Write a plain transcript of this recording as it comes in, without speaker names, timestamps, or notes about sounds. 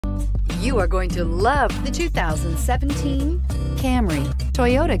You are going to love the 2017 Camry.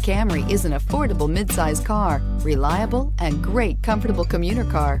 Toyota Camry is an affordable midsize car, reliable and great comfortable commuter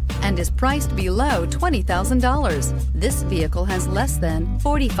car, and is priced below $20,000. This vehicle has less than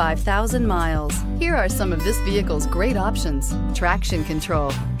 45,000 miles. Here are some of this vehicle's great options: traction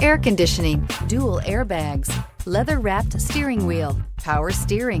control, air conditioning, dual airbags, leather-wrapped steering wheel, power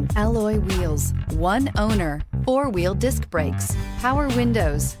steering, alloy wheels, one owner, four-wheel disc brakes, power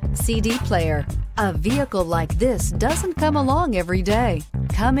windows, CD player. A vehicle like this doesn't come along every day.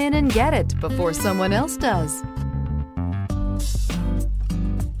 Come in and get it before someone else does.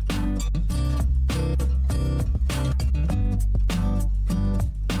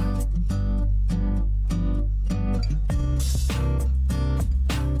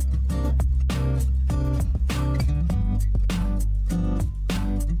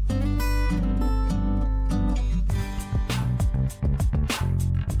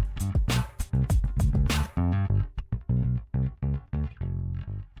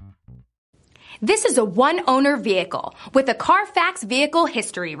 This is a one-owner vehicle with a CARFAX Vehicle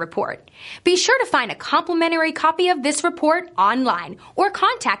History Report. Be sure to find a complimentary copy of this report online or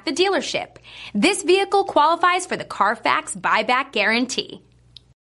contact the dealership. This vehicle qualifies for the CARFAX Buyback Guarantee.